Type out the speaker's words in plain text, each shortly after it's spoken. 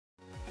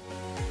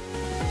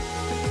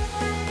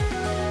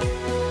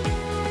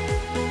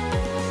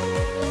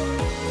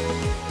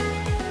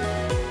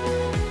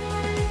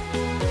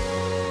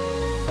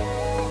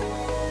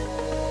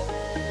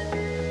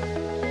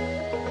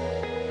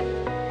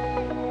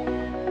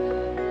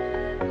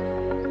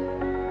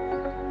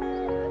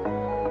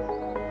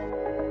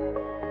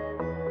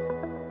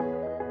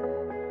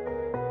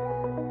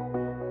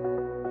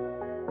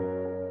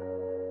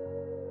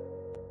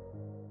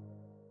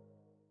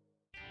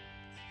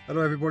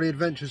Hello everybody,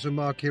 Adventures of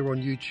Mark here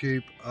on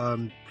YouTube.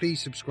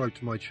 Please subscribe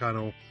to my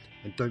channel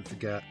and don't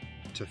forget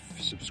to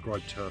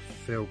subscribe to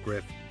Phil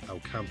Griff, El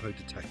Campo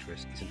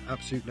Detectorist. He's an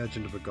absolute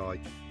legend of a guy,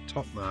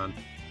 top man,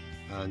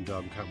 and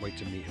can't wait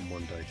to meet him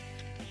one day.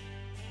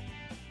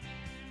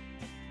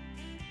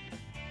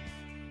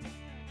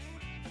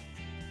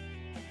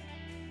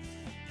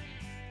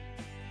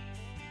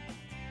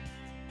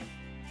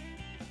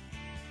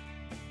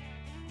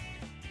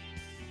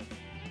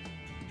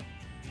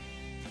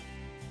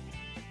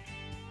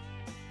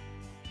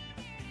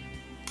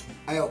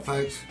 Hey up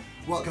folks,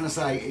 what can I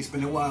say? It's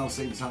been a while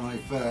since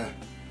I've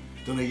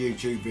done a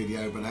YouTube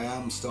video, but I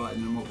am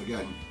starting them up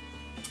again.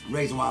 The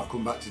reason why I've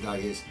come back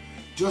today is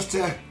just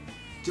to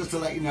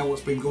let you know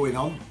what's been going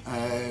on.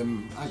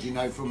 As you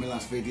know from my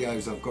last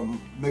videos, I've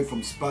moved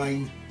from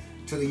Spain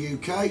to the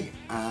UK,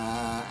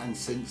 and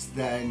since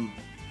then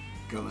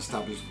got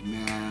established with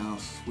my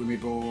house, with my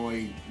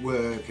boy,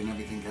 work and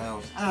everything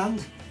else.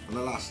 And for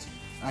the last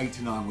 8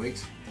 to 9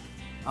 weeks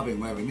I've been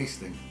wearing this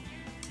thing,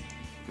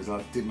 because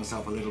I did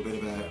myself a little bit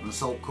of an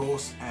assault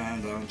course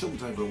and I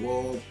jumped over a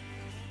wall,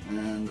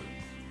 and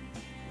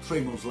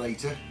 3 months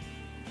later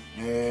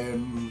I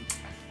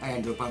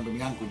ended up having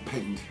my ankle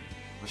pinned.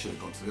 I should have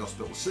gone to the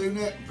hospital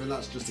sooner, but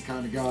that's just the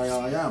kind of guy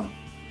I am.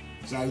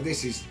 So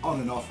this is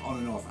on and off,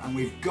 and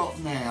we've got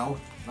now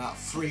about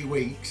 3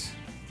 weeks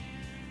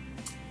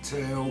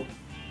till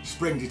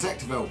Spring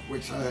Detectiveville,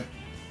 which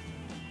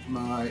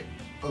my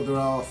other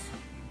half,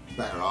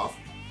 better half,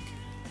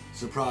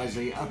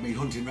 surprisingly had me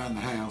hunting around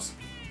the house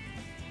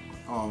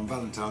on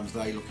Valentine's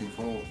Day looking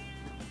for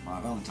my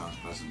Valentine's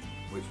present,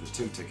 which was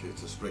 2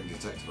 tickets to Spring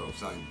Detectiveville.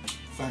 So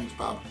thanks,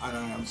 Bob, and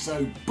I am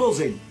so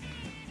buzzing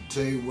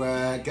to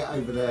get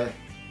over there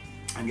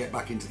and get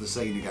back into the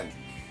scene again.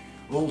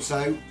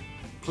 Also,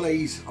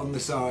 please, on the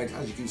side,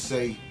 as you can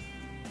see,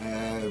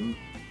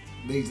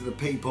 these are the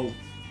people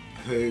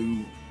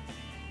who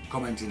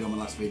commented on my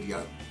last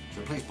video,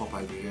 so please pop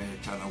over to the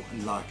channel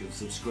and like and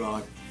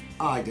subscribe.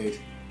 I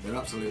did. They're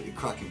absolutely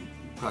cracking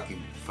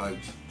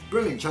folks,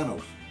 brilliant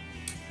channels,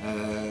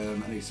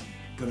 and it's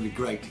going to be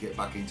great to get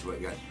back into it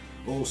again.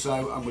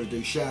 Also, I'm going to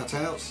do shout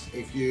outs.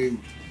 If you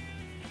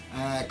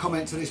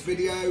comment to this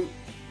video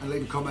and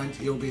leave a comment,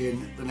 you'll be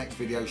in the next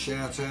video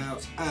shout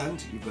out,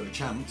 and you've got a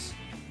chance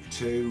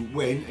to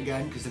win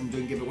again, because I'm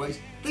doing giveaways,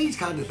 these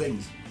kind of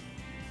things.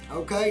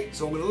 Okay,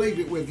 so I'm going to leave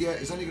it with you.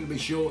 It's only going to be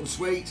short and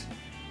sweet,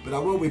 but I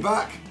will be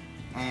back,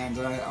 and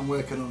I'm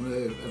working on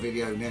a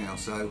video now,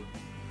 so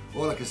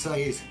all I can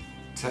say is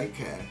take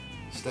care,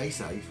 stay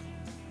safe,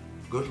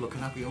 good luck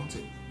and happy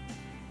hunting.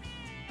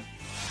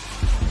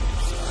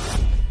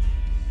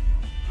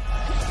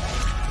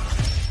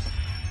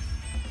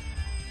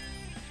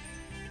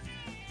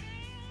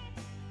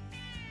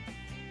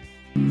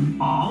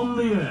 On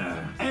the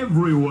air,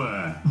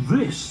 everywhere,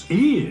 this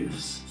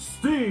is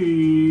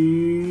Steve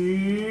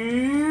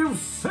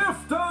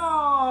Sifter!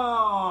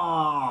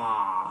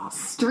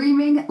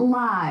 Streaming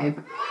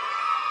live